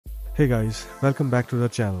Hey guys, welcome back to the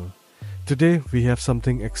channel. Today we have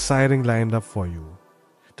something exciting lined up for you.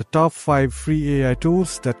 The top 5 free AI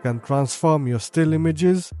tools that can transform your still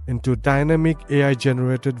images into dynamic AI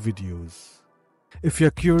generated videos. If you're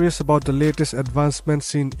curious about the latest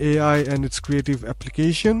advancements in AI and its creative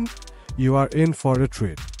application, you are in for a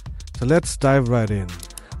treat. So let's dive right in.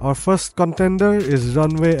 Our first contender is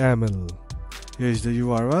Runway ML. Here is the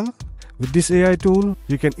URL. With this AI tool,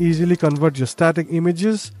 you can easily convert your static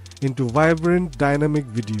images into vibrant dynamic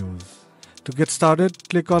videos. To get started,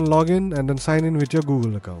 click on login and then sign in with your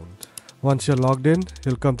Google account. Once you're logged in,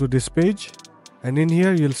 you'll come to this page, and in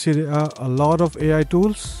here you'll see there are a lot of AI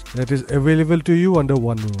tools that is available to you under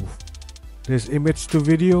one roof. There's image to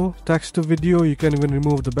video, text to video, you can even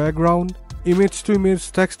remove the background, image to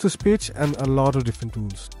image, text to speech, and a lot of different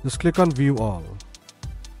tools. Just click on view all.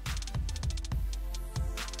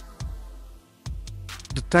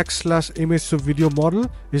 The text/image to video model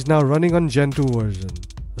is now running on Gen 2 version.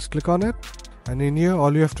 Just click on it, and in here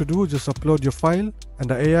all you have to do is just upload your file and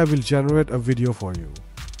the AI will generate a video for you.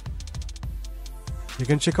 You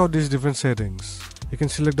can check out these different settings. You can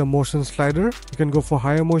select the motion slider, you can go for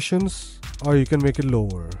higher motions or you can make it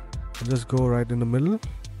lower. I'll just go right in the middle.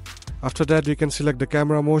 After that you can select the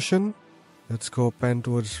camera motion. Let's go pan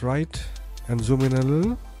towards right and zoom in a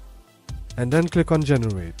little, and then click on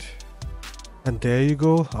generate. And there you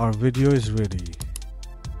go, our video is ready.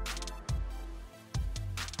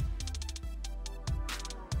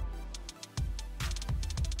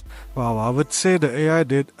 Wow, I would say the AI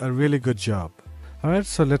did a really good job. Alright,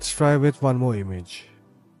 so let's try with one more image.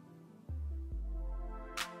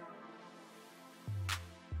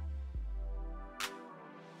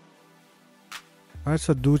 Alright,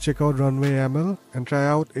 so do check out Runway ML and try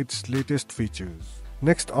out its latest features.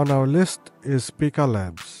 Next on our list is Pika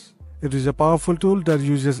Labs. It is a powerful tool that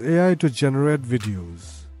uses AI to generate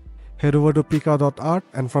videos. Head over to pika.art,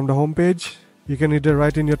 and from the homepage, you can either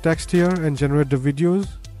write in your text here and generate the videos,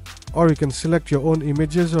 or you can select your own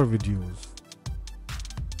images or videos.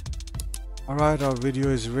 Alright, our video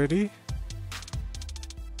is ready.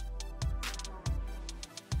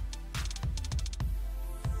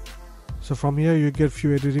 So from here you get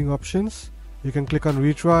few editing options. You can click on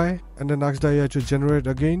retry and then ask the AI to generate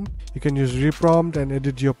again. You can use reprompt and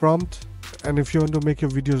edit your prompt. And if you want to make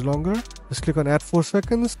your videos longer, just click on add 4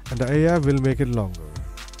 seconds and the AI will make it longer.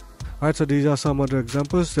 Alright, so these are some other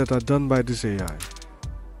examples that are done by this AI.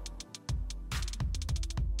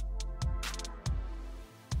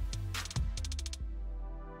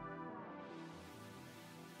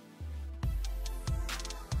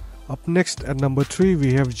 Up next at number 3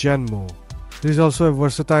 we have Genmo. This is also a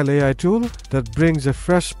versatile AI tool that brings a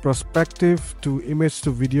fresh perspective to image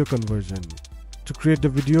to video conversion. To create the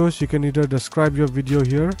videos, you can either describe your video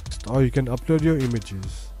here or you can upload your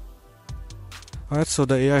images. Alright, so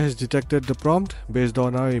the AI has detected the prompt based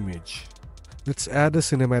on our image. Let's add a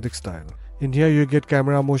cinematic style. In here you get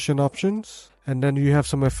camera motion options, and then you have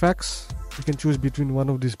some effects. You can choose between one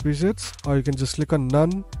of these presets, or you can just click on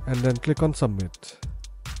none and then click on submit.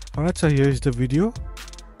 Alright, so here is the video.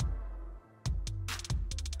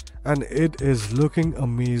 And it is looking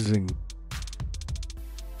amazing.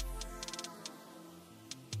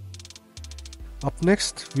 Up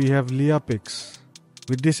next we have Leapix.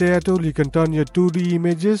 With this AI tool you can turn your 2D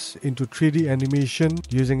images into 3D animation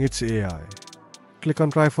using its AI. Click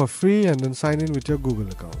on try for free and then sign in with your Google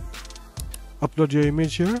account. Upload your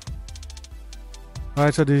image here.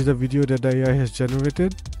 Alright, so this is the video that the AI has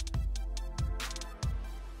generated.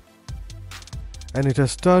 And it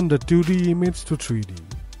has turned the 2D image to 3D.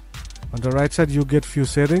 On the right side you get few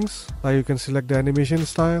settings, like you can select the animation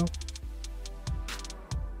style.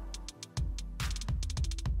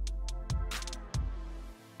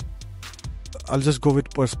 I'll just go with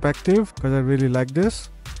perspective because I really like this.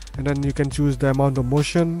 And then you can choose the amount of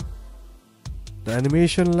motion, the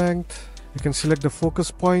animation length, you can select the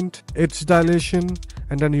focus point, edge dilation,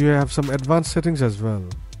 and then you have some advanced settings as well.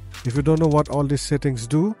 If you don't know what all these settings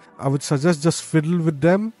do, I would suggest just fiddle with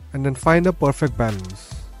them and then find a perfect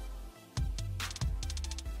balance.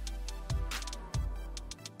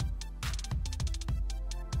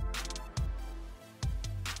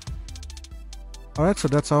 Alright, so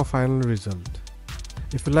that's our final result.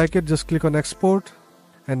 If you like it, just click on export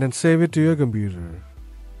and then save it to your computer.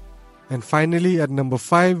 And finally at number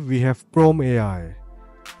 5 we have Chome AI.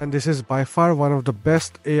 And this is by far one of the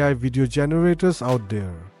best AI video generators out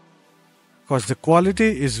there, because the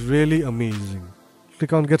quality is really amazing.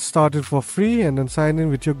 Click on get started for free and then sign in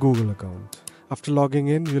with your Google account. After logging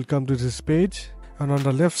in, you'll come to this page, and on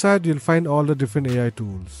the left side you'll find all the different AI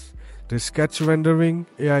tools. There's sketch rendering,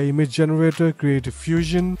 AI image generator, creative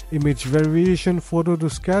fusion, image variation, photo to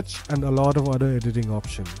sketch, and a lot of other editing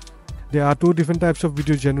options. There are two different types of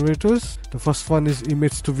video generators. The first one is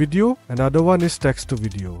image to video, and the other one is text to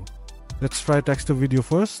video. Let's try text to video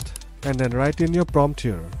first, and then write in your prompt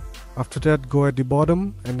here. After that, go at the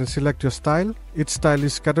bottom and then select your style. Each style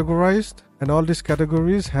is categorized, and all these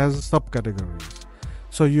categories has subcategories.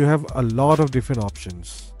 So you have a lot of different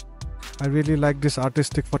options. I really like this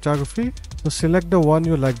artistic photography, so select the one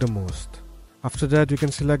you like the most. After that, you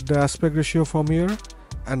can select the aspect ratio from here,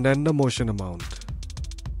 and then the motion amount.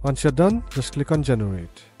 Once you're done, just click on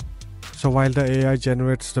generate. So while the AI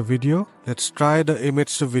generates the video, let's try the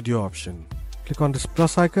image to video option. Click on this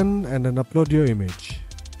plus icon and then upload your image.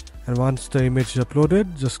 And once the image is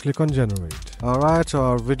uploaded, just click on generate. Alright, so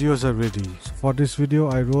our videos are ready. So for this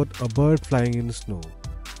video, I wrote a bird flying in snow.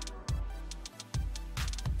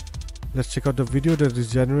 Let's check out the video that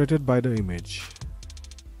is generated by the image.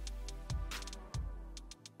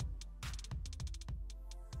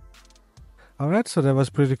 Alright, so that was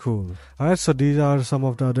pretty cool. Alright, so these are some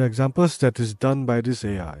of the other examples that is done by this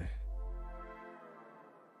AI.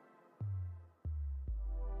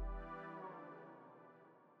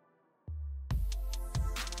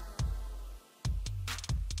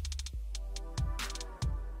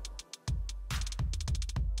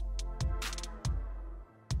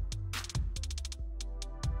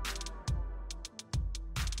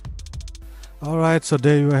 Alright, so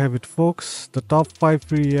there you have it, folks. The top 5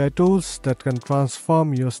 free AI tools that can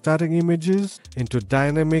transform your static images into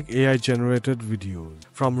dynamic AI generated videos.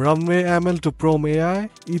 From Runway ML to Chome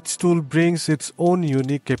AI, each tool brings its own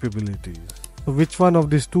unique capabilities. So which one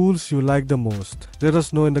of these tools you like the most? Let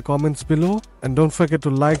us know in the comments below, and don't forget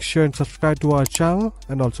to like, share and subscribe to our channel,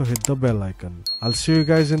 and also hit the bell icon. I'll see you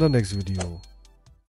guys in the next video.